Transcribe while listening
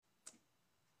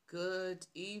Good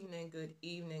evening, good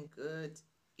evening, good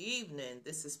evening.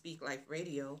 This is Speak Life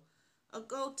Radio.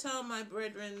 Go tell my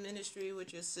brethren ministry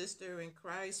with your sister in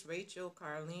Christ, Rachel,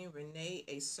 Carlene, Renee,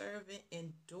 a servant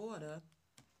and daughter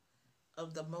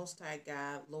of the Most High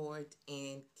God, Lord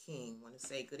and King. Want to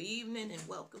say good evening and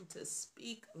welcome to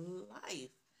Speak Life.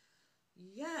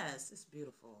 Yes, it's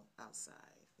beautiful outside.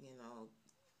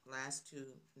 Last two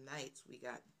nights we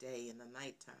got day and the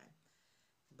nighttime.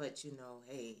 But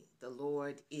hey, the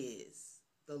Lord is.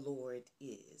 The Lord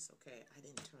is. Okay, I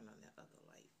didn't turn on that other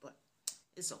light, but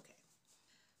it's okay.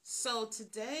 So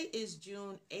today is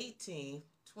June 18th,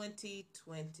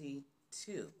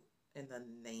 2022, in the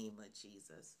name of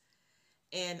Jesus.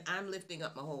 And I'm lifting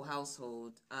up my whole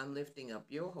household. I'm lifting up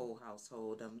your whole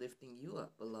household. I'm lifting you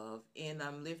up, beloved. And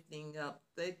I'm lifting up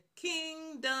the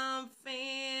Kingdom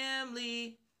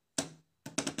family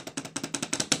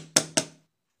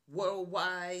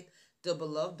worldwide, the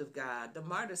beloved of God, the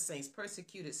martyr saints,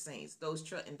 persecuted saints, those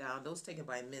trodden down, those taken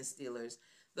by men stealers,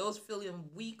 those feeling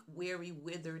weak, weary,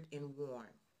 withered, and worn.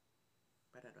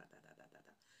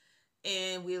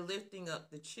 And we're lifting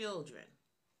up the children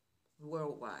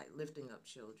worldwide, lifting up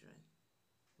children.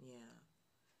 Yeah.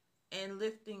 And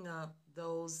lifting up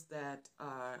those that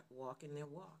are walking their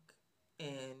walk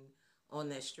and on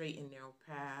that straight and narrow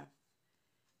path,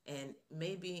 and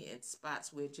maybe in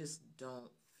spots where it just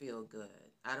don't feel good.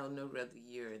 I don't know whether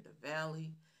you're in the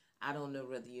valley. I don't know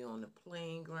whether you're on the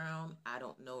playing ground. I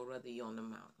don't know whether you're on the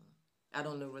mountain. I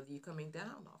don't know whether you're coming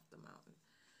down off the mountain.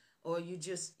 Or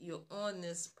you're on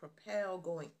this propel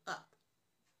going up.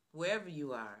 Wherever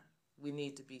you are, we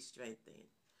need to be strengthened.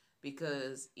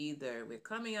 Because either we're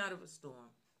coming out of a storm,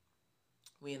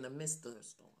 we're in the midst of a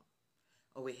storm,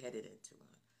 or we're headed into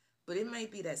one. But it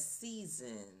might be that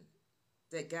season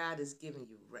that God is giving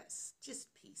you rest.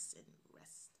 Just peace and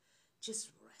rest.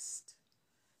 Just rest.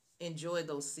 Enjoy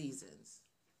those seasons.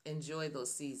 Enjoy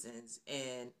those seasons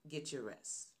and get your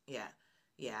rest. Yeah,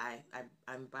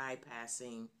 I'm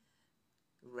bypassing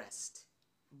rest.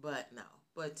 But no,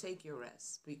 but take your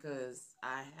rest, because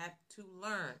I had to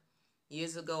learn.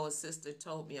 Years ago, a sister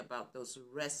told me about those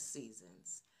rest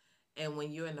seasons. And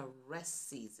when you're in a rest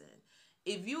season,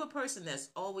 if you're a person that's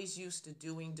always used to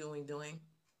doing,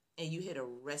 and you hit a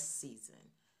rest season,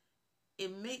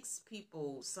 it makes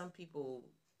some people,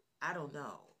 I don't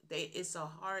know, it's a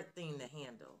hard thing to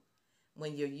handle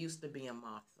when you're used to being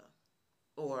Martha,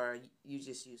 or you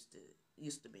just used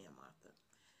to being Martha.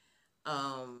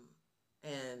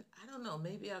 And I don't know,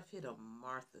 maybe I've hit a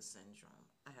Martha syndrome.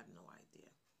 I have no idea.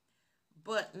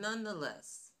 But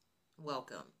nonetheless,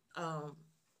 welcome.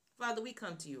 Father, we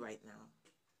come to you right now.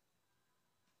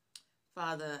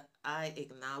 Father, I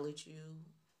acknowledge you.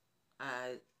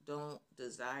 I don't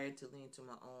desire to lean to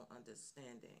my own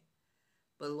understanding.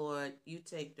 But Lord, you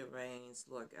take the reins,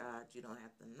 Lord God. You don't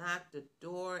have to knock. The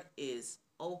door is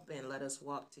open. Let us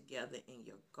walk together in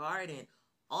your garden.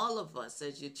 All of us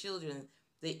as your children,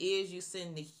 the ears you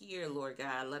send to hear, Lord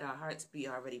God, let our hearts be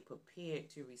already prepared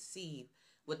to receive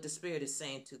what the Spirit is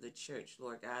saying to the church,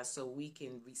 Lord God, so we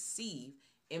can receive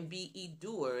and be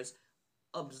doers,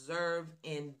 observe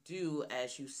and do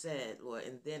as you said, Lord,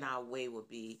 and then our way will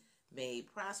be made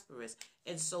prosperous.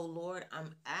 And so, Lord,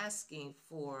 I'm asking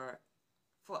for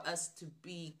us to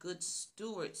be good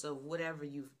stewards of whatever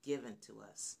you've given to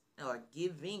us, or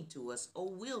giving to us,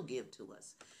 or will give to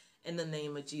us. In the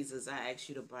name of Jesus, I ask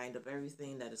you to bind up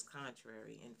everything that is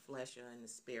contrary in flesh or in the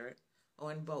spirit,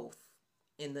 or in both,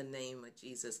 in the name of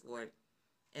Jesus, Lord.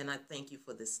 And I thank you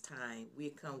for this time. We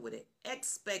come with an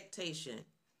expectation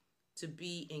to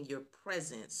be in your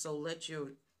presence. So let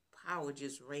your power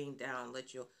just rain down.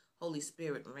 Let your Holy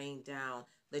Spirit rain down.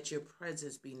 Let your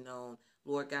presence be known.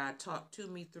 Lord God, talk to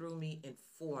me, through me, and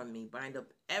for me. Bind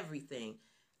up everything,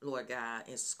 Lord God,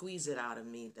 and squeeze it out of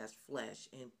me that's flesh,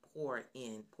 and pour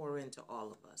into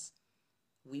all of us.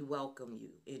 We welcome you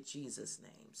in Jesus'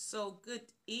 name. So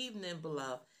good evening,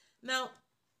 beloved. Now,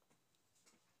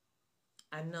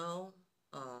 I know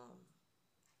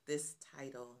this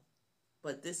title,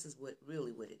 but this is what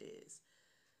it is.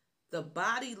 The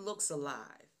body looks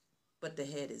alive, but the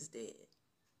head is dead.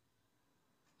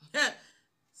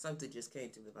 Something just came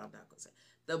to me, but I'm not going to say.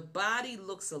 The body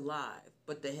looks alive,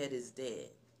 but the head is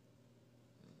dead.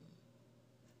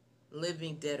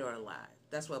 Living, dead, or alive.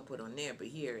 That's what I put on there, but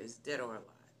here is dead or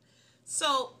alive.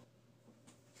 So,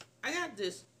 I got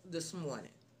this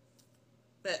morning,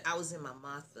 but I was in my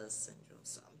Martha syndrome,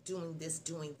 so I'm doing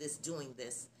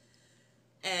this.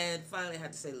 And finally I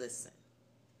had to say, listen,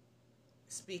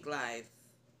 Speak Life.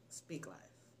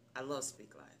 I love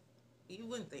Speak Life. You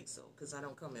wouldn't think so, because I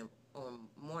don't come in on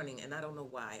morning, and I don't know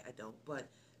why I don't, but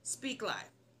Speak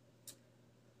Life.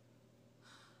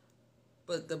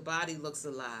 but the body looks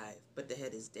alive, but the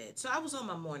head is dead. So I was on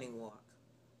my morning walk,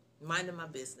 minding my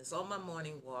business, on my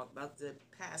morning walk, about to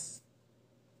pass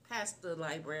the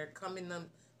library, coming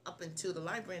up into the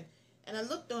library, and I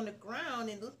looked on the ground,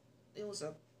 and it was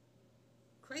a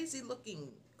crazy looking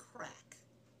crack.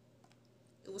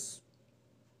 It was,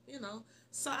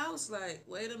 so I was like,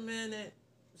 wait a minute,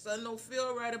 something don't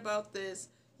feel right about this.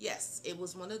 Yes, it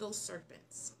was one of those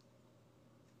serpents,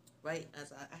 right?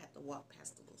 As I had to walk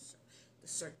past the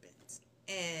serpent,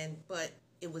 but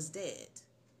it was dead,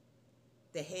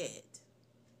 the head.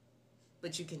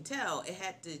 But you can tell it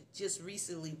had to just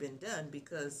recently been done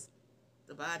because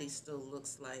the body still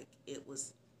looks like it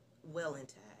was well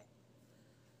intact.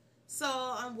 So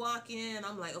I'm walking,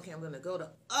 I'm like, okay, I'm going to go the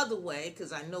other way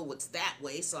because I know what's that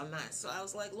way, so I'm not. So I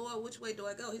was like, Lord, which way do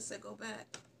I go? He said, go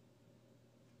back.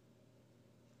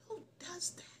 Who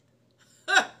does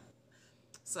that?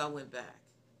 So I went back.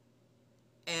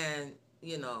 And,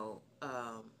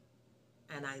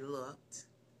 and I looked.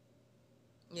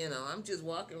 I'm just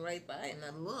walking right by and I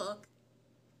look.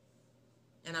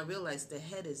 And I realized the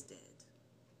head is dead.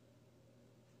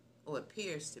 Or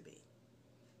appears to be.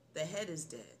 The head is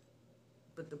dead.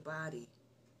 But the body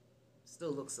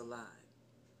still looks alive.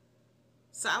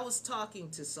 So I was talking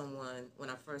to someone when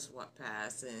I first walked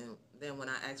past, and then when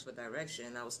I asked for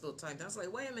direction, I was still talking. I was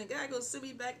like, wait a minute, God gonna send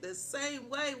me back the same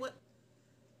way? What?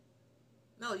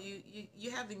 No,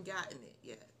 you haven't gotten it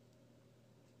yet.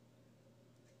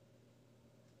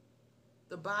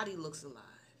 The body looks alive,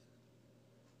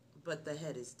 but the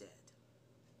head is dead.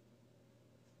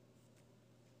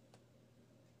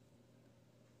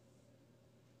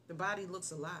 The body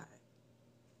looks alive,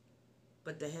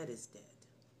 but the head is dead.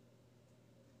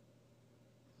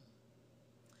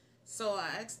 So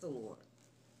I asked the Lord,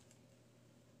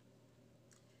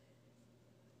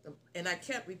 and I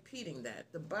kept repeating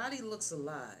that. The body looks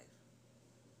alive,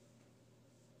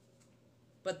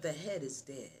 but the head is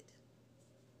dead.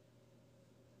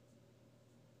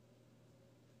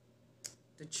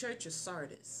 The church of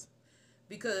Sardis.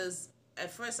 Because at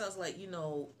first I was like,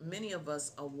 many of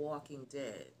us are walking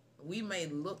dead. We may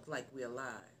look like we're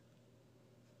alive,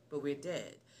 but we're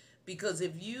dead. Because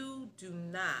if you do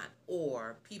not,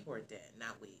 or people are dead,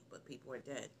 not we, but people are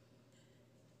dead.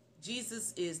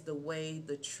 Jesus is the way,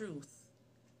 the truth,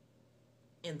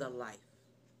 and the life.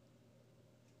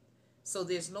 So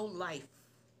there's no life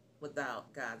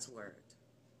without God's word.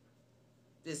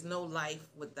 There's no life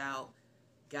without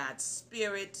God's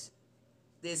spirit.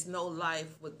 There's no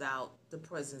life without the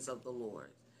presence of the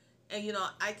Lord. And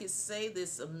I could say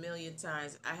this a million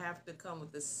times. I have to come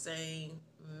with the same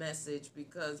message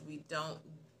because we don't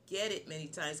get it many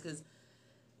times. Because,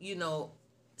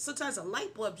 sometimes a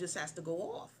light bulb just has to go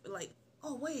off. Like,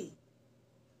 oh, wait.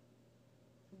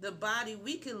 The body,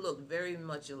 we can look very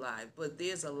much alive, but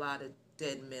there's a lot of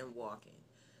dead men walking,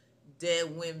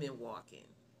 dead women walking,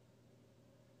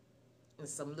 and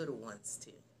some little ones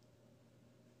too.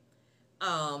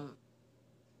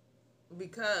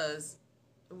 Because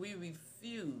we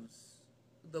refuse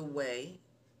the way,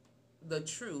 the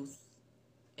truth,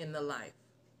 and the life.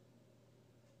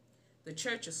 The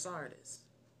church of Sardis.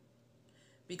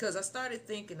 Because I started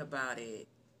thinking about it,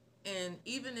 and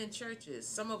even in churches,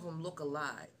 some of them look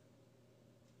alive.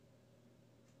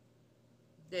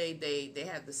 They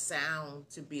have the sound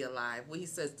to be alive. Well, he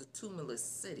says the tumulus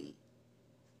city.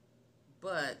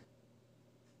 But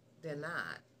they're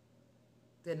not.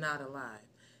 They're not alive.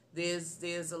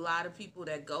 There's a lot of people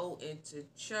that go into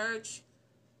church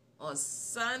on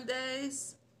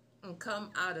Sundays and come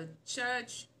out of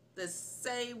church the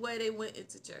same way they went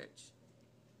into church.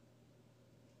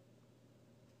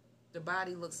 The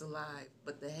body looks alive,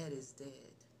 but the head is dead.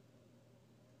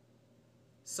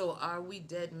 So are we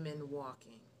dead men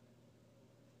walking?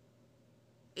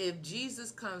 If Jesus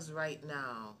comes right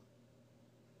now,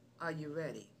 are you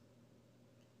ready?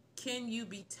 Can you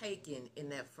be taken in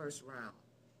that first round?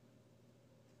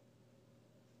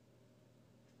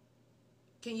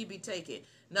 Can you be taken?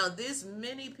 Now, there's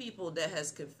many people that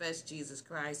has confessed Jesus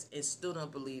Christ and still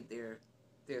don't believe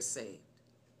they're saved.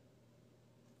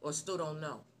 Or still don't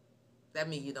know. That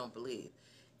means you don't believe.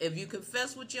 If you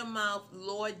confess with your mouth,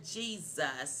 Lord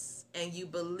Jesus, and you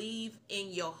believe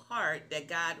in your heart that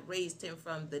God raised him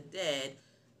from the dead,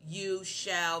 you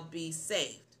shall be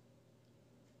saved.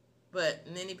 But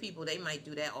many people, they might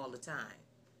do that all the time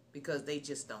because they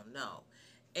just don't know.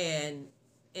 And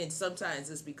sometimes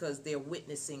it's because they're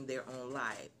witnessing their own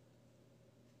life.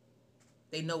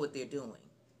 They know what they're doing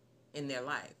in their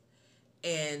life.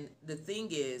 And the thing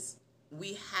is,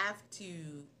 we have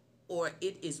to, or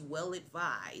it is well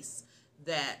advised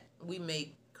that we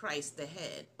make Christ the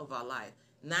head of our life.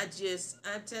 Not just,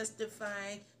 I'm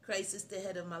testifying, Christ is the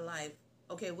head of my life.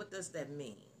 Okay, what does that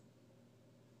mean?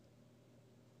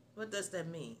 What does that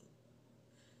mean?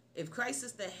 If Christ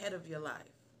is the head of your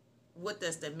life, what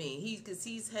does that mean? Because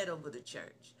he's head over the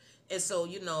church. And so,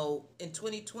 in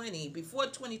 2020, before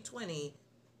 2020,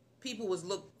 people was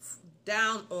looked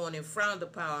down on and frowned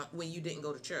upon when you didn't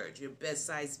go to church. Your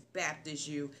Bedside Baptist,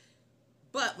 you.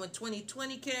 But when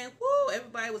 2020 came, whoo,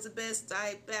 everybody was a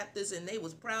Bedside Baptist, and they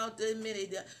was proud to admit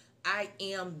it. I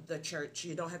am the church.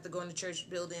 You don't have to go in the church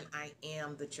building. I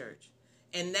am the church.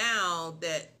 And now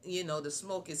that, the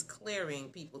smoke is clearing,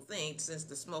 people think since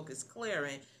the smoke is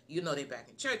clearing, they're back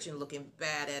in church and looking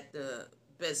bad at the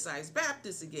Bedside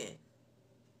Baptist again.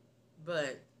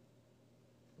 But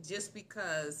just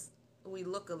because we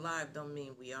look alive don't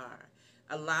mean we are.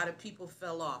 A lot of people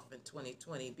fell off in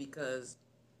 2020 because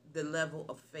the level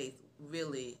of faith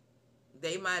really,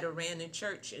 they might have ran in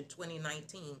church in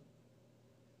 2019.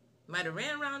 Might have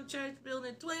ran around the church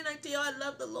building in 2019. Oh, I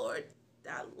love the Lord.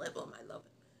 I love him. I love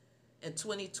him. And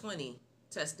 2020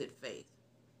 tested faith.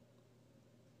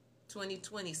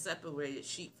 2020 separated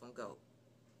sheep from goat.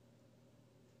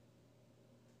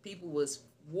 People was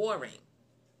warring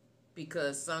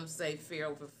because some say fear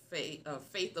over faith,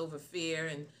 faith over fear,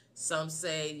 and some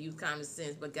say use common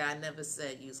sense, but God never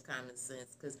said use common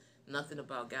sense because nothing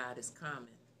about God is common.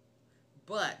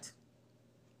 But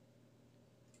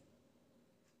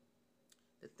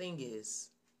the thing is,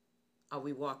 are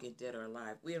we walking dead or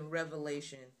alive? We're in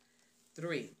Revelation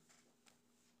 3,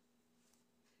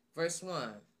 verse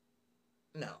 1.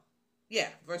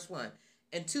 Verse 1.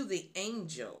 And to the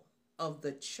angel of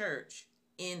the church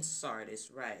in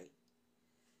Sardis write,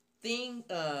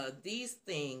 these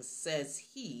things says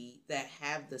he that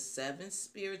have the 7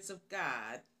 spirits of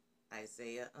God,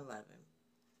 Isaiah 11,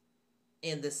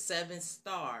 and the 7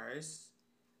 stars,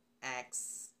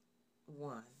 Acts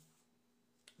 1,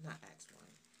 not Acts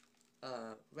 1,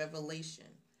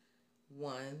 Revelation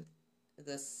 1,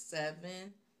 the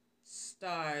 7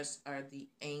 stars are the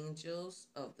angels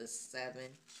of the 7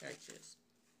 churches.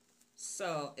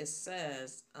 So it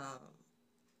says,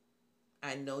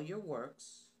 I know your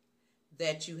works,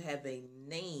 that you have a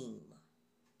name,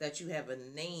 that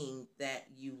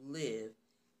you live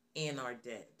and are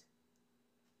dead.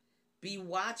 Be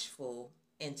watchful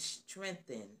and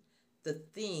strengthen the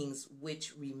things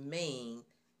which remain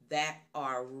that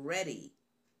are ready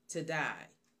to die.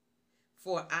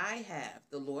 For I have,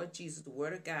 the Lord Jesus, the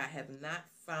Word of God, have not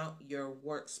found your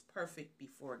works perfect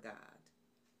before God.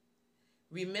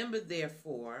 Remember,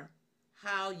 therefore,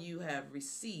 how you have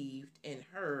received and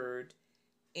heard,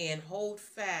 and hold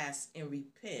fast and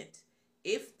repent.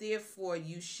 If therefore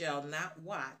you shall not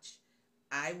watch,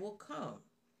 I will come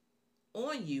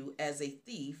on you as a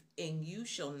thief, and you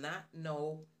shall not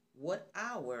know what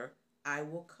hour I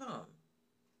will come.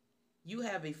 You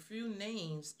have a few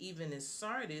names, even in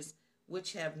Sardis,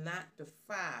 which have not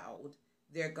defiled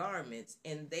their garments,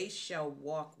 and they shall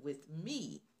walk with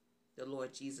me, the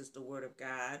Lord Jesus, the Word of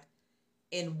God,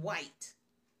 in white,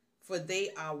 for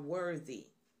they are worthy.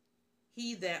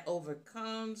 He that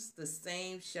overcomes, the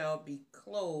same shall be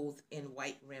clothed in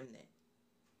white raiment,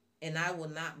 and I will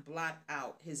not blot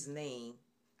out his name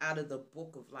out of the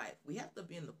book of life. We have to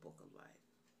be in the book of life.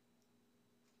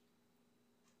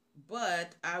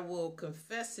 But I will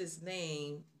confess his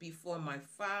name before my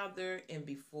Father and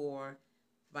before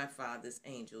my Father's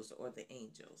angels, or the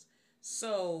angels.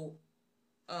 So,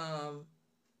 are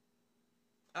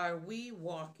we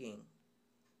walking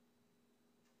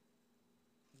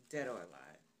dead or alive?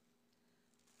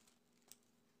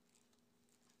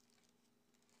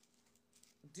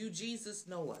 Do Jesus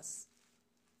know us?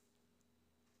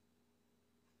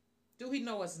 Do he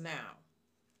know us now?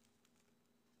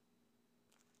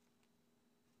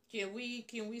 Can we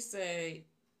say,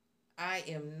 I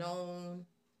am known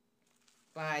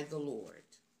by the Lord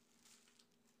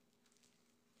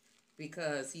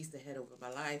because he's the head over my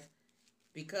life,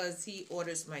 because he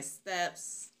orders my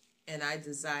steps, and I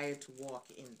desire to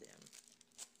walk in them.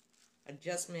 A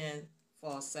just man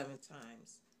falls 7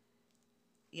 times.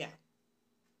 Yeah.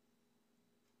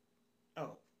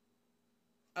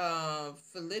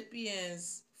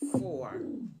 Philippians 4.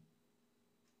 Me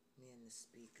and the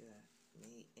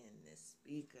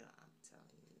speaker. I'm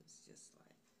telling you, it's just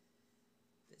like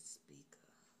the speaker.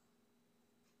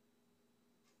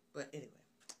 But anyway,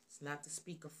 it's not the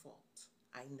speaker's fault.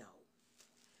 I know.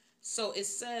 So it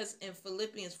says in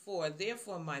Philippians 4,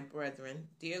 therefore, my brethren,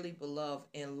 dearly beloved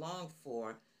and longed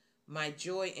for, my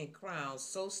joy and crown,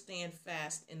 so stand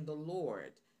fast in the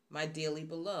Lord, my dearly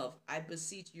beloved. I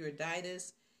beseech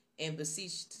Euryditus and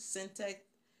beseech Syntyche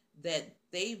that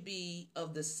they be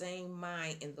of the same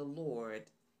mind in the Lord.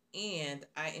 And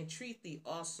I entreat thee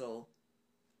also,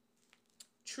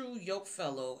 true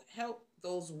yokefellow, help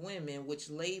those women which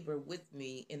labor with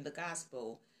me in the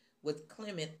gospel, with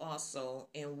Clement also,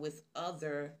 and with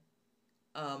other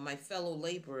my fellow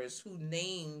laborers whose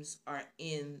names are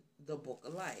in the book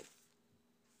of life.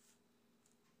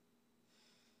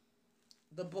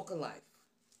 The book of life.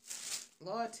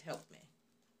 Lord, help me.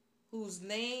 Whose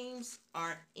names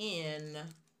are in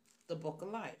the book of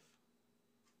life.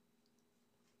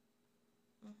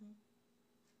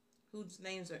 Whose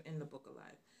names are in the book of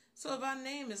life. So if our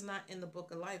name is not in the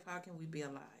book of life, how can we be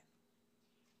alive?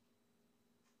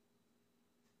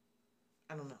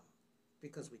 I don't know.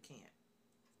 Because we can't.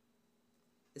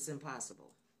 It's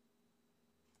impossible.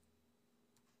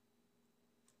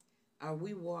 Are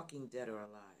we walking dead or alive?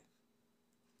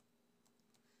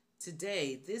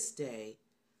 Today, this day,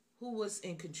 who was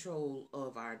in control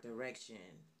of our direction?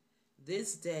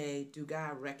 This day, do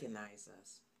God recognize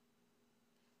us?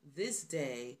 This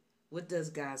day, what does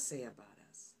God say about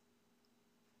us?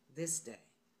 This day.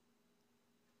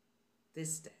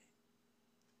 This day.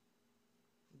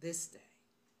 This day.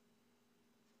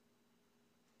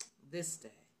 This day.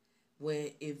 Where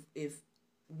if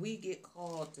we get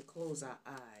called to close our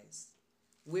eyes,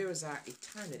 where is our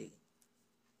eternity?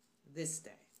 This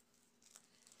day.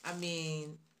 I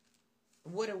mean,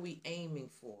 what are we aiming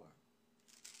for?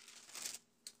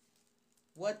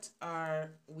 What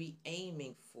are we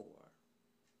aiming for?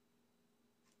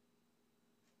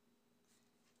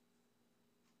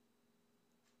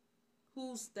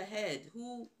 Who's the head?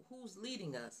 Who's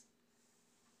leading us?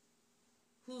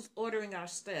 Who's ordering our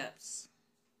steps?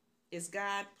 Is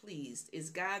God pleased?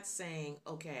 Is God saying,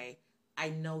 okay, I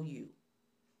know you.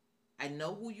 I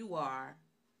know who you are.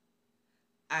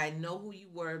 I know who you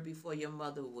were before your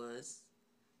mother was.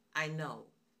 I know.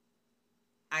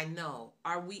 I know.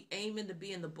 Are we aiming to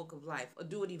be in the book of life? Or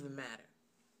do it even matter?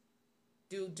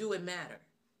 Do it matter?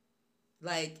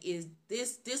 Like, is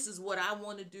this is what I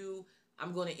want to do?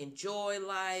 I'm going to enjoy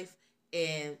life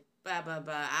and blah, blah,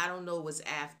 blah. I don't know what's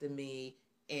after me.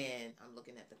 And I'm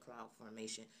looking at the cloud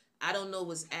formation. I don't know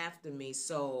what's after me,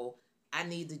 so I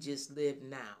need to just live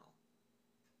now.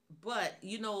 But,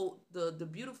 you know, the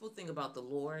beautiful thing about the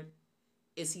Lord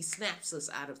is he snaps us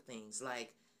out of things.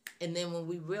 Like, and then when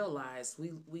we realize, we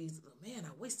man,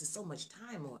 I wasted so much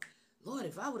time. Or, Lord,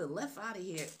 if I would have left out of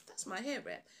here, that's my head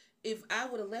wrap. If I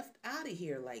would have left out of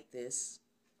here like this,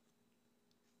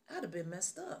 I'd have been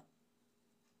messed up.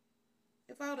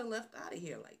 If I would have left out of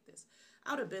here like this,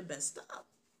 I would have been messed up.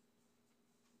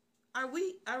 Are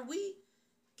we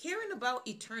caring about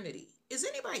eternity? Is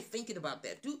anybody thinking about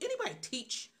that? Do anybody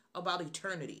teach about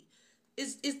eternity?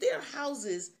 Is there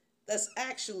houses that's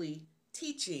actually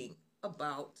teaching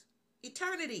about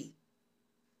eternity?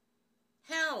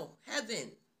 Hell,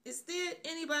 heaven. Is there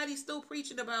anybody still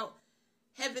preaching about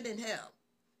heaven and hell?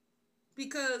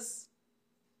 Because,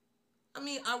 I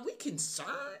mean, are we concerned?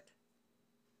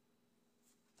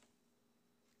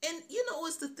 And you know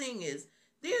what's the thing is,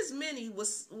 there's many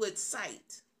with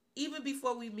sight, even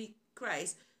before we meet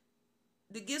Christ.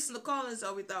 The gifts and the callings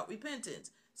are without repentance.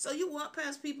 So you walk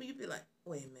past people, you be like,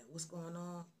 wait a minute, what's going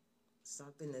on?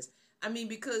 Something is, I mean,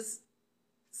 because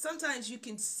sometimes you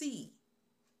can see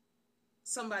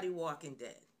somebody walking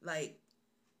dead. Like,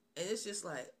 and it's just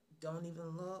like, don't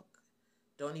even look.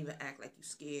 Don't even act like you're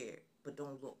scared, but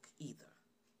don't look either.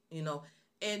 You know,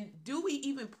 and do we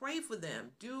even pray for them?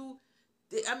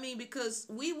 Because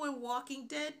we were walking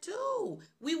dead too.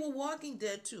 We were walking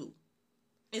dead too.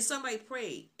 And somebody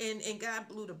prayed, and God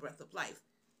blew the breath of life.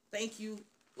 Thank you,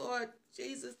 Lord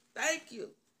Jesus. Thank you.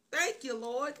 Thank you,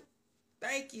 Lord.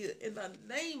 Thank you. In the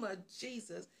name of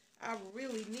Jesus, I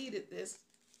really needed this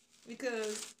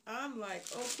because I'm like,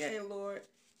 okay, Lord,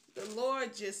 the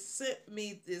Lord just sent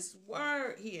me this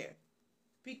word here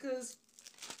because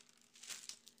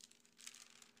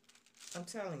I'm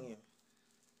telling you,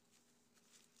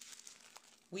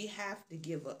 we have to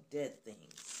give up dead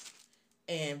things.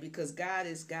 And because God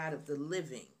is God of the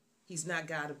living, he's not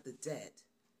God of the dead.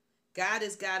 God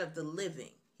is God of the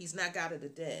living. He's not God of the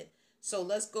dead. So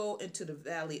let's go into the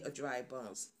valley of dry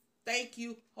bones. Thank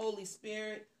you, Holy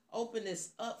Spirit. Open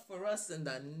this up for us in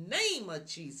the name of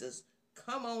Jesus.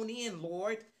 Come on in,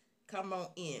 Lord. Come on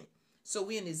in. So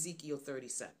we're in Ezekiel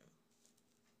 37.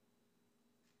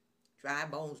 Dry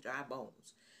bones, dry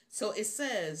bones. So it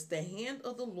says, the hand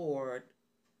of the Lord,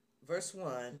 verse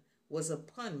 1, was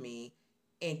upon me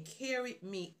and carried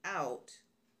me out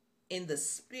in the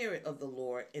spirit of the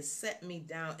Lord and set me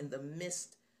down in the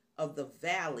midst of the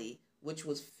valley, which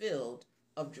was filled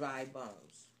of dry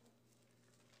bones.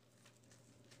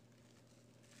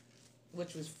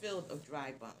 which was filled of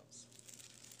dry bones.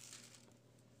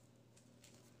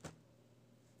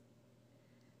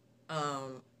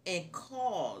 And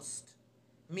caused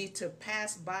me to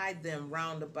pass by them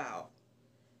round about.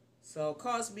 So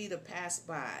caused me to pass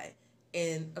by.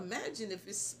 And imagine if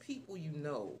it's people you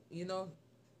know.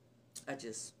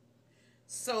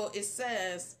 So it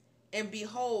says, and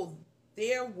behold,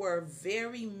 there were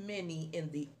very many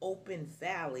in the open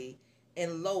valley,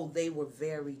 and lo, they were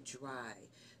very dry.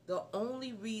 The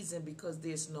only reason, because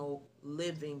there's no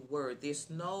living word. There's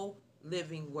no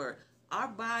living word. Our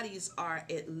bodies are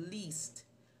at least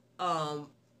 60%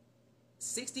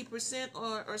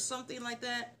 or something like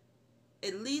that.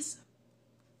 At least.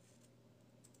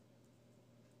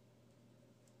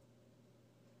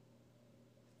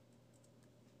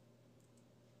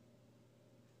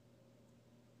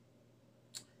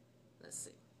 Let's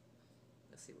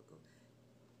see what goes.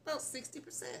 About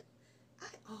 60%. I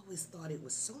always thought it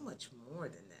was so much more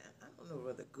than that. I don't know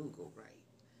whether Google right.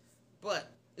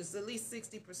 But it's at least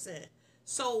 60%.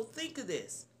 So think of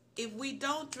this. If we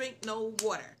don't drink no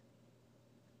water,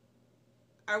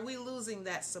 are we losing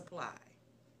that supply?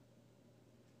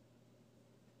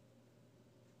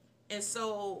 And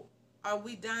so are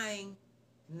we dying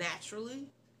naturally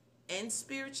and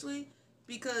spiritually?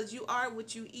 Because you are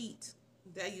what you eat.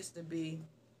 That used to be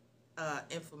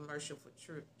infomercial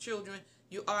for children.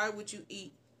 You are what you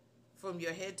eat, from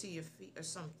your head to your feet or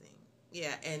something.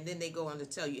 Yeah, and then they go on to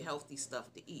tell you healthy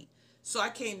stuff to eat. So I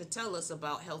came to tell us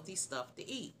about healthy stuff to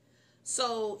eat.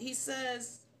 So he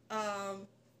says,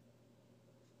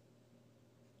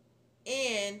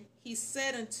 and he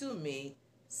said unto me,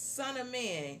 Son of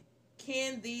man,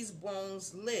 can these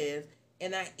bones live?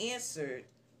 And I answered,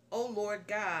 O Lord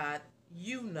God,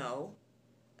 you know.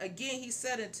 Again he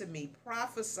said unto me,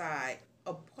 prophesy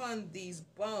upon these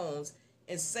bones,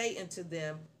 and say unto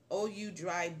them, O you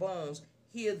dry bones,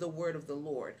 hear the word of the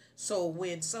Lord. So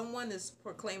when someone is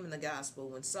proclaiming the gospel,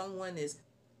 when someone is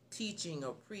teaching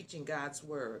or preaching God's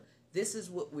word, this is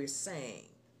what we're saying.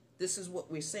 This is what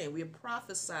we're saying. We're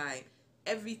prophesying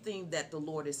everything that the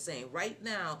Lord is saying right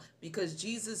now, because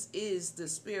Jesus is the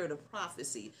spirit of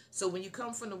prophecy. So when you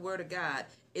come from the word of God,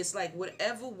 it's like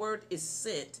whatever word is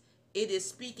sent, it is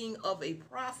speaking of a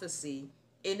prophecy,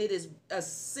 and it is a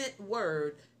sent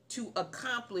word to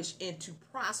accomplish and to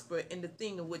prosper in the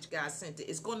thing in which God sent it.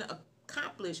 It's going to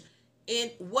accomplish in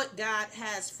what God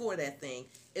has for that thing.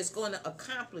 It's going to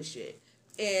accomplish it.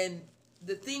 And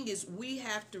the thing is, we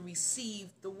have to receive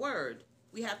the word.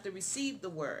 We have to receive the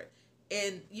word.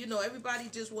 And, everybody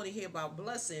just want to hear about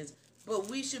blessings, but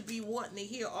we should be wanting to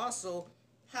hear also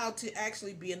how to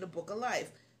actually be in the book of life.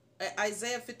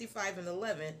 Isaiah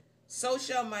 55:11, so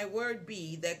shall my word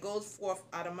be that goes forth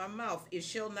out of my mouth. It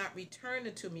shall not return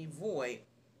unto me void,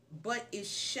 but it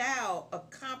shall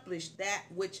accomplish that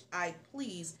which I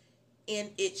please,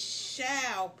 and it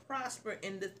shall prosper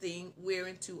in the thing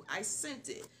whereunto I sent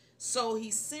it. So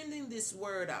he's sending this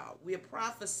word out. We're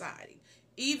prophesying.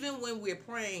 Even when we're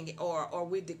praying or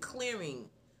we're declaring,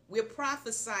 we're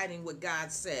prophesying what God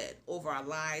said over our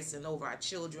lives and over our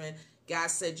children.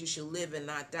 God said you should live and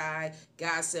not die.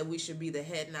 God said we should be the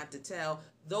head, not the tail.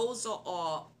 Those are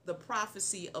all the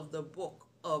prophecy of the book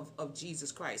of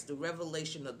Jesus Christ, the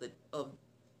revelation of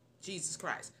Jesus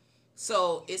Christ.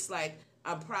 So it's like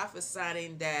I'm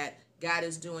prophesying that God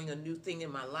is doing a new thing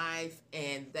in my life,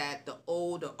 and that the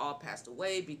old are all passed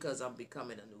away because I'm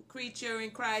becoming a new creature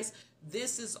in Christ.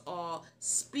 This is all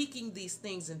speaking these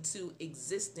things into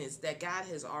existence that God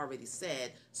has already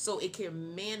said, so it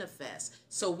can manifest,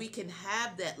 so we can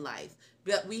have that life.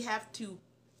 But we have to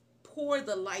pour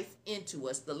the life into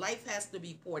us. The life has to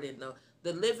be poured in.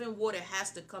 The living water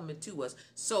has to come into us.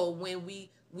 So when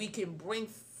we can bring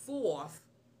forth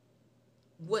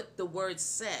what the word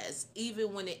says,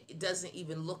 even when it doesn't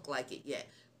even look like it yet,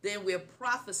 then we're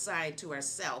prophesying to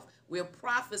ourselves. We're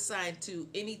prophesying to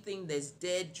anything that's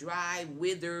dead, dry,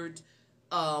 withered,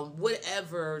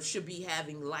 whatever should be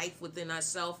having life within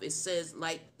ourselves. It says,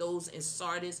 like those in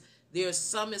Sardis, there's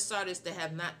some in Sardis that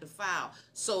have not defiled.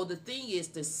 So the thing is,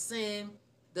 the sin,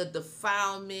 the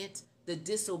defilement, the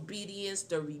disobedience,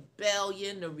 the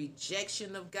rebellion, the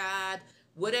rejection of God,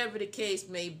 whatever the case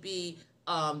may be,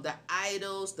 the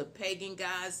idols, the pagan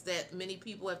gods that many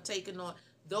people have taken on,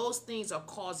 those things are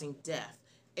causing death.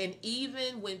 And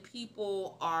even when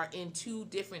people are in two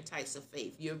different types of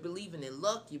faith, you're believing in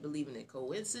luck, you're believing in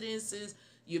coincidences,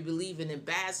 you're believing in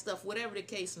bad stuff, whatever the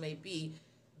case may be,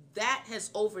 that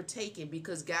has overtaken,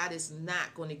 because God is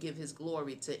not going to give his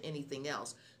glory to anything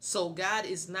else. So God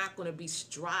is not going to be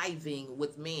striving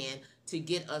with man to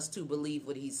get us to believe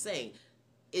what he's saying.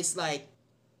 It's like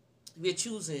we're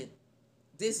choosing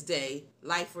this day,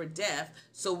 life or death.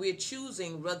 So we're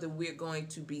choosing whether we're going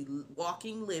to be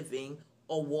walking, living,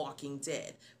 or walking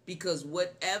dead. Because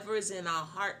whatever is in our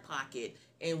heart pocket,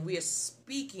 and we're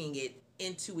speaking it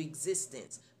into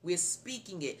existence. We're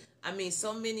speaking it. I mean,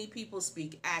 so many people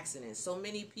speak accidents. So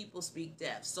many people speak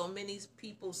death. So many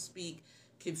people speak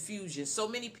confusion. So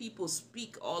many people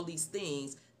speak all these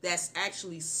things that's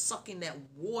actually sucking that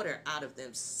water out of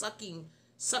them, sucking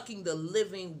the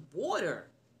living water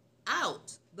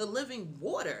out, the living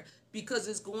water, because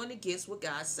it's going against what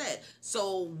God said.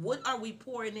 So what are we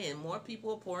pouring in? More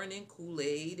people are pouring in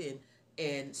Kool-Aid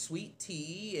and sweet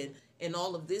tea and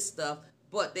all of this stuff,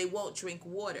 but they won't drink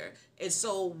water. And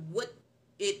so what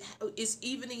it's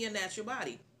even in your natural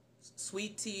body.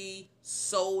 Sweet tea,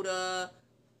 soda,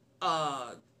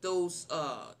 those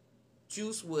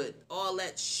juice with all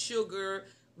that sugar.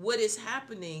 What is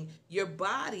happening? Your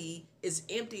body is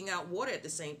emptying out water at the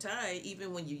same time,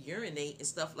 even when you urinate and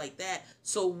stuff like that.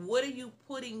 So what are you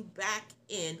putting back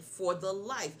in for the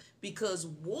life? Because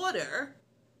water,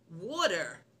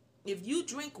 if you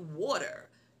drink water,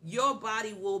 your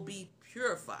body will be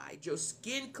purified. Your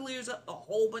skin clears up, a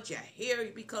whole bunch of hair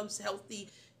becomes healthy,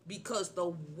 because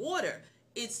the water,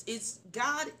 it's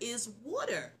God is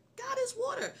water. God is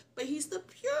water, but he's the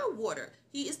pure water.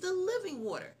 He is the living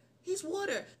water. He's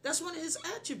water. That's one of his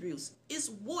attributes. It's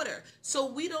water. So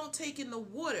we don't take in the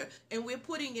water, and we're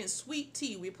putting in sweet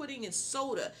tea. We're putting in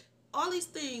soda. All these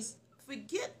things,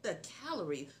 forget the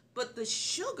calorie, but the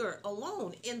sugar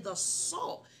alone and the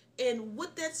salt. And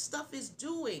what that stuff is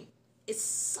doing, it's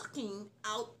sucking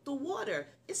out the water.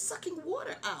 It's sucking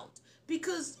water out.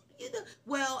 Because,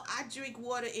 well, I drink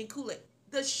water in Kool-Aid.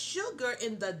 The sugar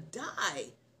in the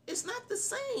dye, it's not the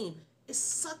same.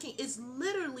 It's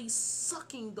literally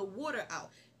sucking the water out.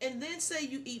 And then say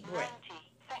you eat bread.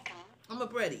 I'm a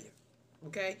bread eater,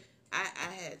 okay? I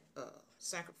had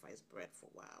sacrificed bread for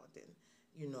a while. Then,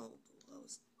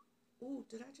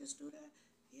 did I just do that?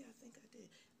 Yeah, I think I did.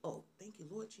 Oh, thank you,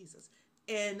 Lord Jesus.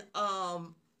 And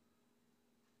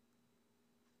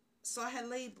so I had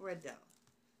laid bread down.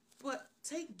 But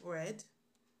take bread,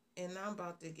 and I'm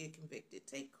about to get convicted.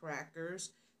 Take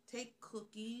crackers, take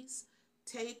cookies,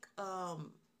 take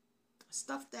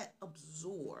stuff that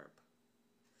absorb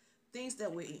things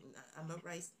that we're eating. I'm a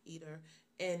rice eater,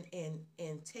 and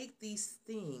take these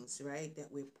things, right,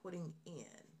 that we're putting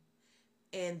in,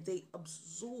 and they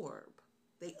absorb.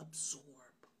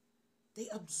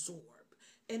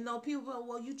 And now people go,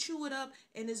 well, you chew it up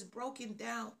and it's broken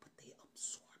down, but they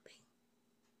absorbing.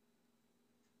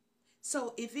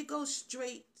 So if it goes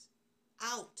straight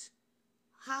out,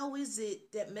 how is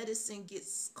it that medicine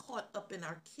gets caught up in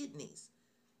our kidneys?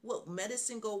 What,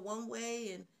 medicine go one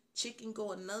way and chicken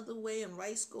go another way and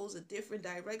rice goes a different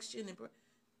direction? And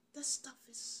that stuff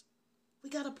is, we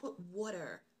got to put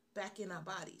water back in our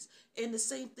bodies. And the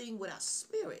same thing with our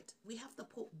spirit. We have to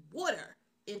put water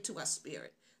into our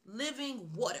spirit. Living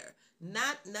water,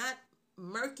 not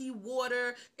murky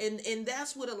water. And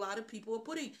that's what a lot of people are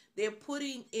putting. They're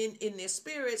putting in their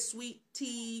spirit sweet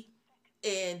tea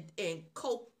and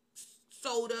Coke,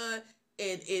 soda,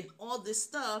 and all this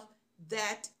stuff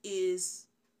that is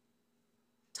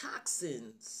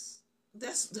toxins.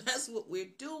 That's what we're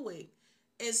doing.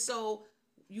 And so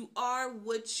you are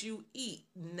what you eat,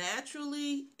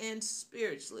 naturally and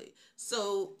spiritually.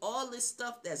 So all this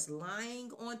stuff that's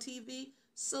lying on TV,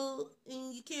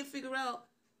 and you can't figure out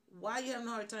why you're having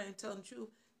a hard time telling the truth,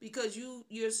 because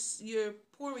you're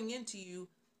pouring into you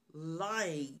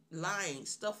lying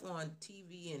stuff on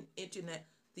TV and internet,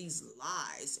 these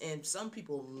lies. And some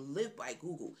people live by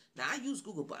Google. Now I use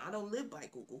Google, but I don't live by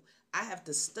Google. I have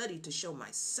to study to show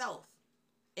myself.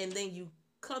 And then you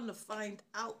come to find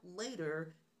out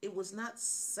later it was not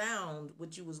sound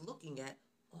what you was looking at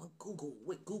on Google,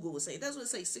 what Google was saying. That's what it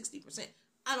say 60%.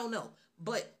 I don't know.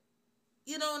 But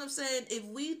you know what I'm saying? If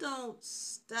we don't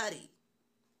study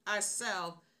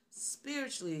ourselves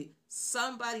spiritually,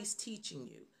 somebody's teaching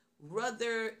you.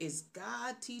 Whether it's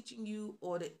God teaching you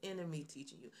or the enemy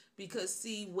teaching you. Because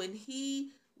see, when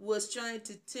he was trying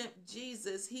to tempt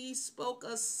Jesus, he spoke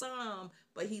a psalm,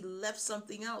 but he left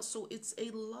something out. So it's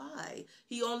a lie.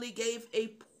 He only gave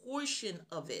a portion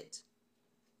of it.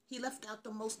 He left out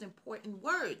the most important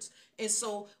words. And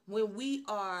so when we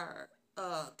are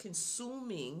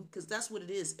consuming, because that's what it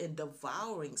is, and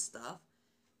devouring stuff,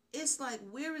 it's like,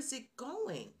 where is it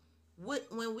going?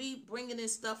 When we bringing in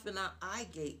stuff in our eye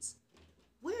gates,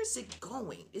 where is it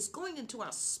going? It's going into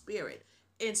our spirit.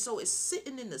 And so it's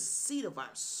sitting in the seat of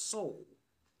our soul.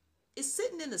 It's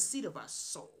sitting in the seat of our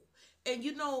soul. And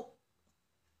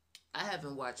I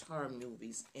haven't watched horror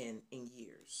movies in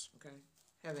years. Okay,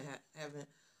 haven't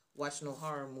watched no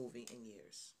horror movie in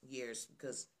years,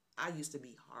 because I used to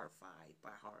be horrified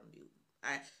by horror movie.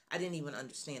 I didn't even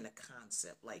understand the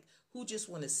concept. Like, who just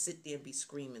want to sit there and be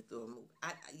screaming through a movie?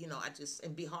 I just,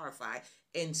 and be horrified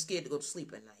and scared to go to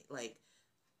sleep at night. Like,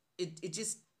 it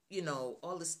just,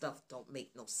 all this stuff don't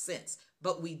make no sense.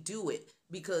 But we do it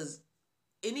because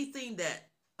anything that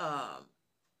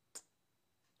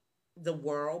the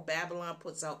world, Babylon,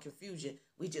 puts out confusion,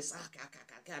 we just,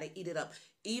 gotta eat it up.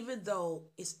 Even though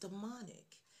it's demonic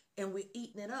and we're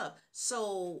eating it up.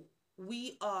 So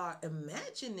we are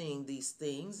imagining these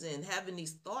things and having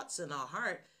these thoughts in our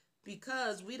heart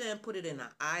because we didn't put it in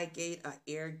our eye gate, our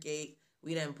ear gate.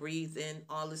 We didn't breathe in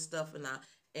all this stuff in our,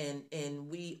 and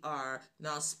we are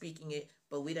now speaking it,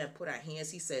 but we didn't put our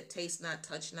hands. He said, taste not,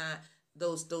 touch not,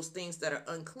 those things that are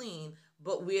unclean,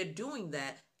 but we're doing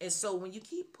that. And so when you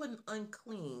keep putting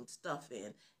unclean stuff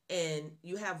in and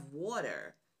you have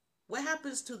water, what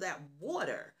happens to that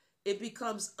water? It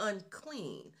becomes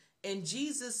unclean. And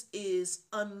Jesus is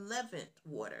unleavened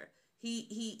water.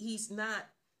 He's not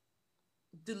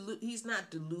he's not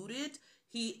diluted.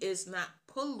 He is not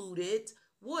polluted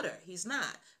water. He's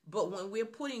not. But when we're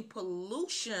putting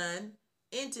pollution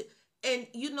into, and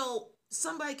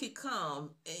somebody could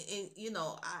come and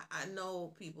I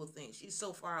know people think she's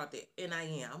so far out there, and I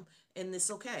am, and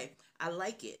it's okay. I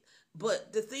like it.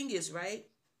 But the thing is, right?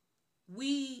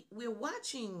 We're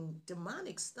watching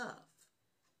demonic stuff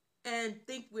and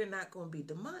think we're not going to be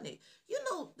demonic.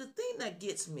 The thing that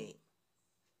gets me,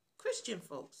 Christian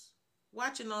folks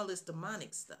watching all this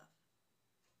demonic stuff.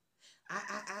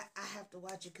 I have to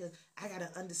watch it because I got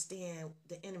to understand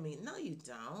the enemy. No, you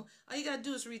don't. All you got to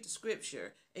do is read the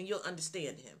scripture and you'll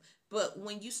understand him. But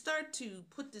when you start to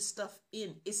put this stuff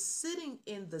in, it's sitting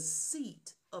in the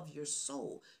seat of your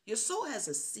soul. Your soul has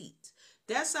a seat.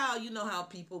 That's how, how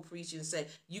people preach and say,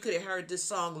 you could have heard this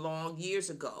song long years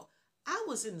ago. I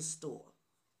was in the store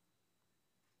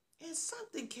and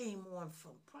something came on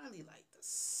from probably like the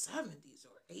 70s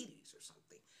or 80s or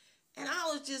something. And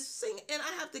I was just singing, and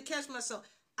I have to catch myself.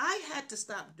 I had to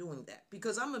stop doing that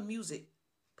because I'm a music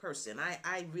person.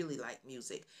 I really like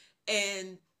music.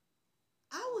 And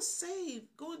I was saved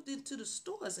going into the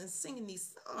stores and singing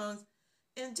these songs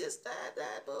and just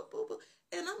that, boo, boo, boo.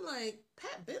 And I'm like,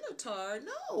 Pat Benatar,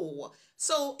 no.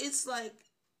 So it's like,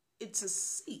 it's a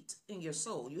seat in your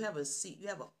soul. You have a seat, you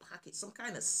have a pocket, some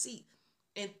kind of seat.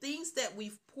 And things that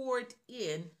we've poured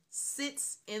in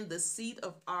sits in the seat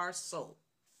of our soul.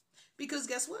 Because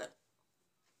guess what?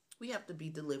 We have to be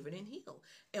delivered and healed.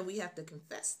 And we have to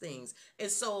confess things. And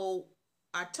so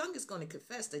our tongue is going to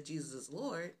confess that Jesus is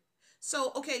Lord.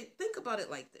 So, okay, think about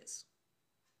it like this.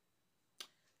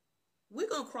 We're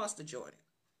going to cross the Jordan,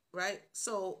 right?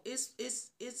 So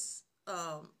it's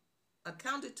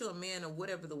accounted to a man, or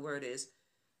whatever the word is,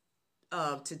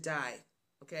 to die,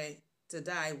 okay? To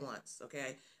die once,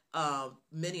 okay?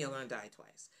 Many are going to die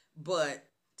twice. But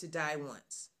to die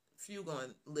once. Few going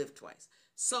to live twice.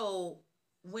 So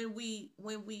when we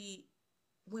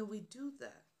do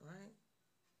that, right?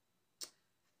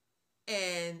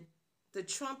 And the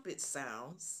trumpet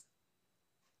sounds,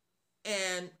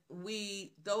 and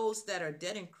those that are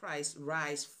dead in Christ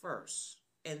rise first.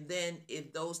 And then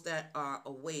if those that are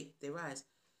awake, they rise.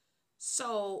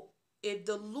 So if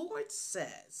the Lord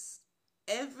says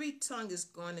every tongue is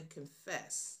going to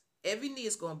confess, every knee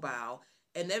is going to bow,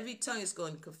 and every tongue is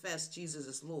going to confess Jesus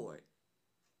is Lord,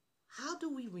 how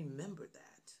do we remember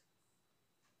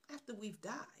that after we've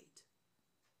died?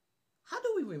 How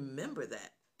do we remember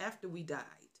that after we died?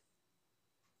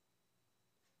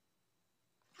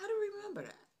 How do we remember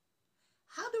that?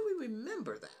 How do we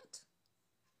remember that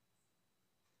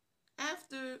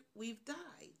after we've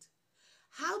died?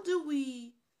 How do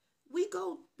we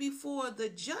go before the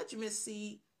judgment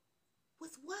seat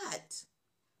with what?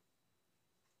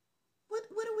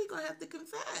 What are we going to have to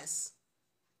confess?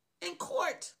 In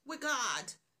court with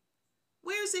God.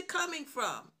 Where is it coming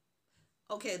from?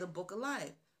 Okay, the book of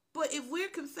life. But if we're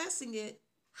confessing it,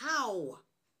 how?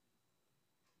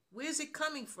 Where's it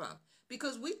coming from?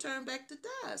 Because we turn back to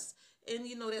dust. And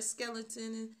that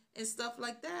skeleton and stuff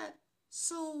like that.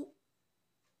 So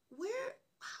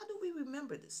how do we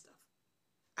remember this stuff?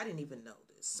 I didn't even know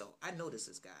this. So I know this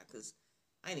is God because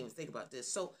I didn't even think about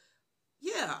this. So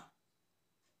yeah.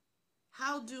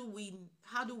 How do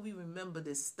we remember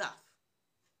this stuff?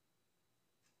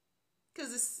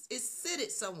 Because it's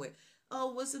seated somewhere.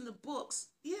 Oh, what's in the books?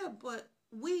 Yeah, but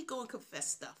we going to confess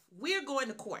stuff. We're going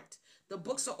to court. The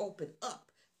books are open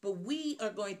up, but we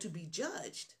are going to be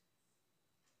judged.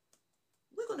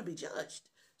 We're going to be judged.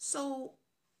 So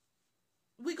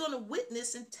we're going to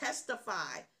witness and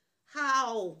testify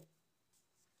how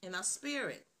in our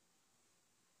spirit.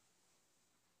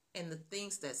 and the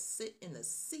things that sit in the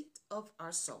seat of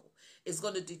our soul is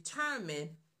going to determine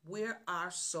where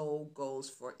our soul goes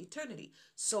for eternity.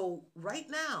 So right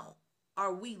now,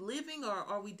 are we living or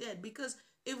are we dead? Because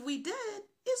if we dead,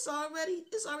 it's already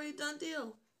done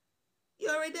deal.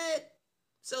 You're already dead.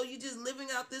 So you're just living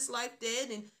out this life dead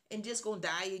and just gonna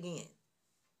die again.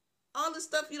 All the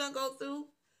stuff you don't go through,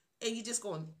 and you just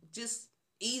gonna just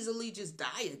easily just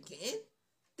die again.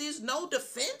 There's no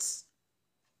defense.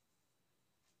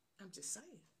 I'm just saying.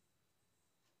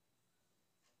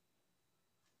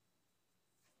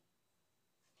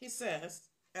 He says,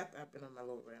 after I've been on my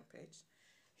little rampage,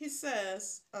 he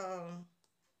says, and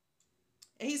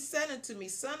he said unto me,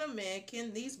 Son of man,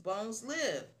 can these bones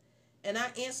live? And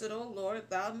I answered, O Lord,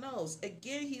 thou knowest.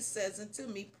 Again he says unto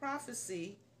me,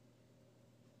 prophecy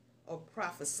or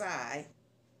prophesy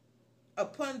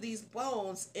upon these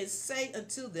bones, and say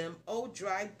unto them, O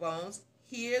dry bones,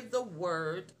 hear the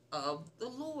word of the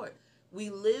Lord. We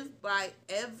live by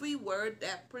every word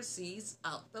that proceeds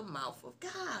out the mouth of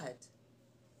God.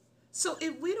 So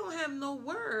if we don't have no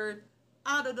word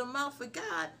out of the mouth of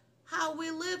God, how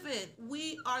we living?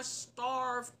 We are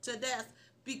starved to death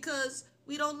because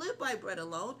we don't live by bread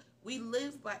alone. We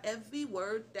live by every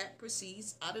word that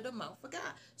proceeds out of the mouth of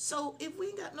God. So if we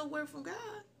ain't got no word from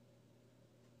God,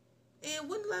 and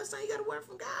when the last time you got a word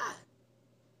from God?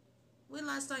 When the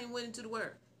last time you went into the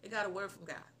word and got a word from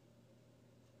God?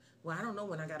 Well, I don't know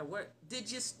when I got a word.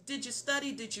 Did you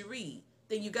study? Did you read?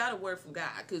 Then you got a word from God.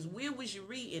 Because where was you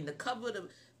reading? The cover of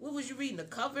what was you reading? The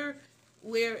cover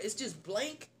where it's just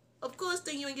blank? Of course,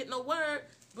 then you ain't get no word.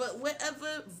 But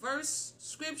whatever verse,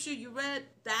 scripture you read,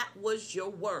 that was your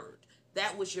word.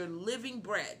 That was your living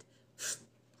bread.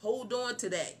 Hold on to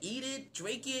that. Eat it,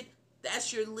 drink it.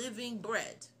 That's your living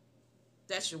bread.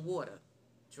 That's your water.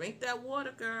 Drink that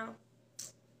water, girl.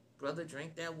 Brother,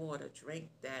 drink that water. Drink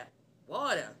that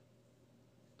water.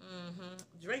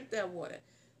 Drink that water.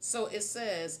 So it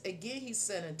says, again he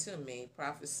said unto me,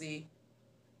 prophecy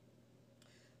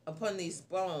upon these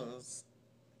bones,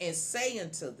 and say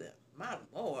unto them, my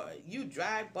Lord, you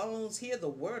dry bones, hear the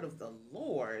word of the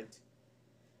Lord.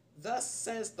 Thus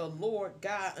says the Lord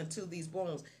God unto these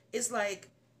bones. It's like,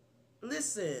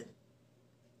 listen,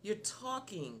 you're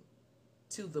talking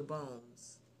to the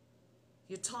bones.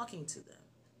 You're talking to them.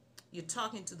 You're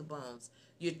talking to the bones.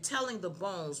 You're telling the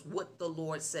bones what the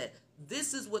Lord said.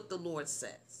 This is what the Lord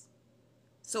says.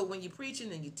 So when you're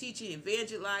preaching and you're teaching,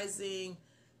 evangelizing,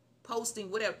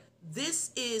 posting, whatever,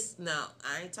 this is, now,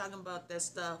 I ain't talking about that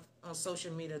stuff on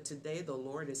social media today. The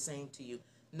Lord is saying to you,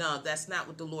 no, that's not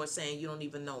what the Lord's saying. You don't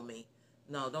even know me.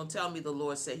 No, don't tell me the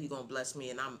Lord said he's going to bless me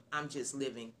and I'm just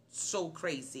living so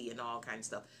crazy and all kinds of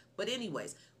stuff. But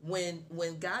anyways, when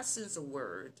God sends a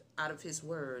word out of his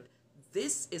word,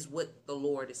 this is what the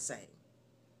Lord is saying.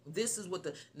 This is what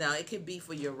now it could be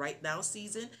for your right now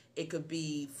season. It could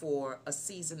be for a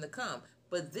season to come.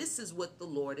 But this is what the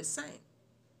Lord is saying.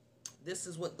 This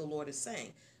is what the Lord is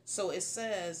saying. So it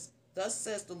says, thus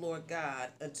says the Lord God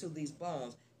unto these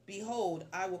bones, behold,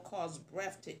 I will cause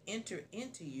breath to enter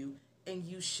into you, and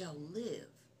you shall live.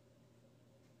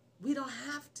 We don't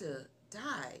have to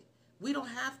die. We don't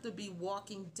have to be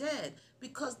walking dead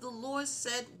because the Lord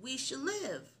said we should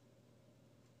live.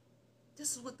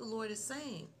 This is what the Lord is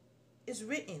saying. It's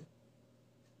written.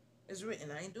 It's written.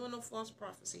 I ain't doing no false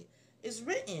prophecy. It's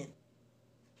written.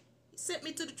 He sent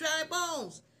me to the dry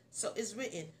bones. So it's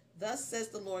written, thus says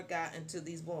the Lord God unto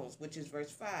these bones, which is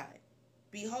verse 5.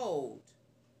 Behold,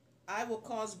 I will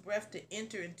cause breath to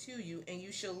enter into you, and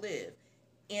you shall live.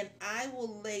 And I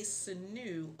will lay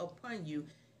sinew upon you,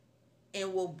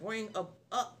 and will bring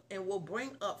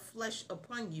up flesh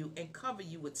upon you, and cover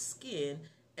you with skin,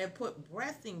 and put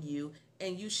breath in you,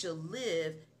 and you shall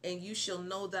live, and you shall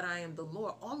know that I am the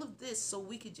Lord. All of this so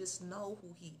we could just know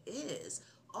who he is.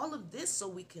 All of this so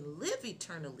we can live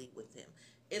eternally with him.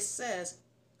 It says,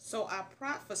 so I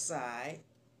prophesied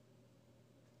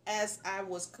as I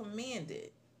was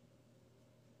commanded.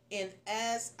 And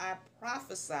as I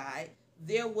prophesied,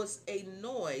 there was a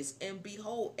noise, and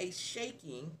behold, a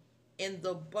shaking, and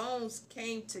the bones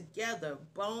came together,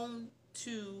 bone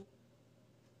to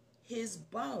his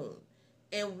bone.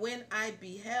 And when I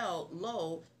beheld,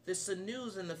 lo, the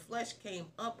sinews and the flesh came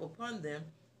up upon them,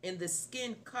 and the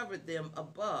skin covered them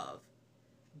above,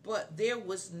 but there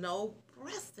was no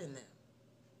breath in them.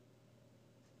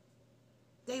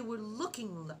 They were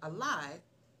looking alive,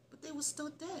 but they were still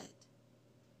dead.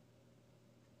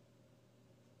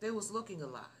 They was looking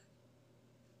alive,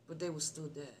 but they were still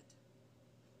dead,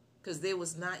 because there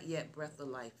was not yet breath of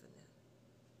life in them.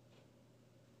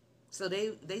 So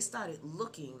they started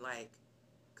looking like,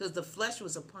 because the flesh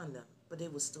was upon them, but they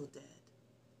were still dead.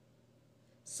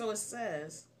 So it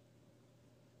says,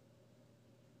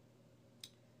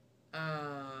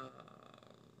 um,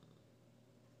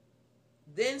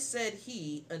 then said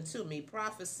he unto me,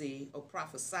 prophesy or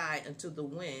prophesy unto the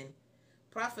wind,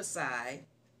 prophesy,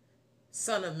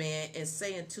 son of man, and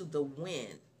say unto the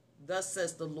wind, thus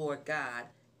says the Lord God,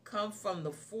 come from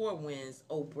the four winds,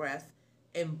 O breath,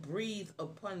 and breathe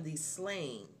upon these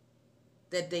slain,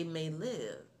 that they may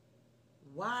live.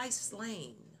 Why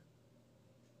slain?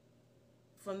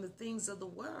 From the things of the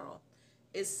world.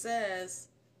 It says,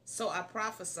 so I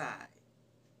prophesied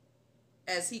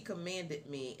as he commanded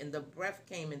me, and the breath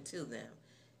came into them,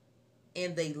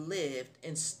 and they lived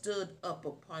and stood up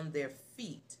upon their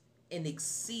feet, an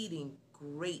exceeding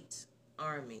great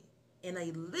army, and a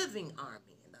living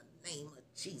army, in the name of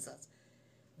Jesus.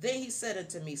 Then he said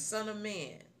unto me, son of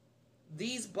man,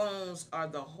 these bones are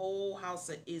the whole house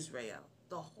of Israel,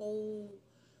 the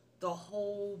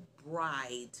whole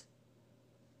bride.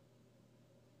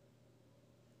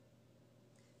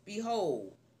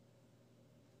 Behold,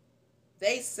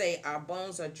 they say, our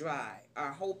bones are dry,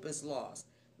 our hope is lost,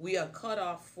 we are cut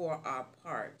off for our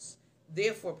parts.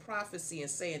 Therefore prophesy and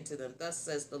say unto them, thus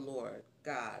says the Lord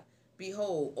God,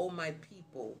 behold, O my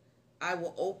people, I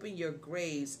will open your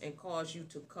graves and cause you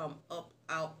to come up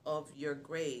out of your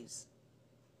graves,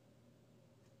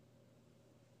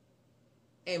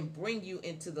 and bring you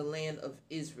into the land of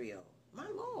Israel. My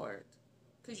Lord,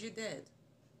 because you're dead.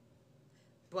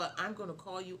 But I'm going to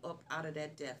call you up out of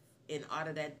that death and out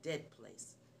of that dead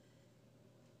place.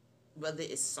 Whether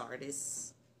it's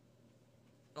Sardis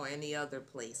or any other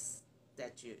place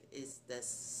that is the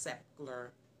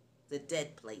sepulchre, the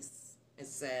dead place. It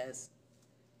says,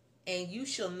 and you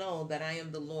shall know that I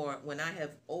am the Lord when I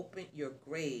have opened your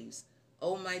graves,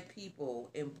 O my people,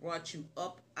 and brought you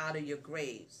up out of your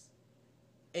graves,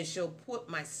 and shall put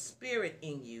my spirit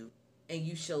in you, and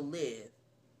you shall live,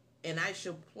 and I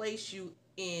shall place you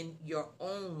in your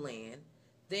own land.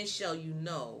 Then shall you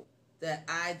know that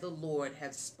I, the Lord,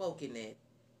 have spoken it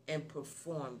and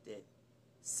performed it,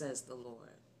 says the Lord.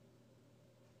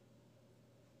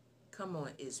 Come on,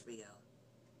 Israel.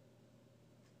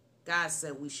 God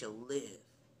said we shall live,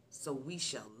 so we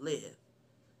shall live.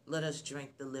 Let us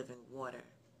drink the living water.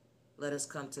 Let us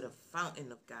come to the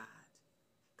fountain of God,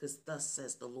 because thus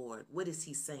says the Lord. What is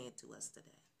he saying to us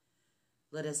today?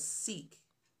 Let us seek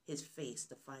his face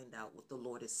to find out what the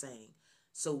Lord is saying,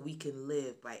 so we can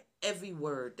live by every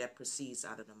word that proceeds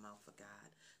out of the mouth of God.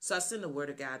 So I send the word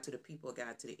of God to the people of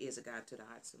God, to the ears of God, to the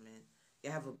hearts of men. You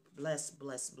have a blessed,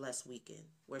 blessed, blessed weekend.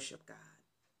 Worship God.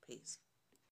 Peace.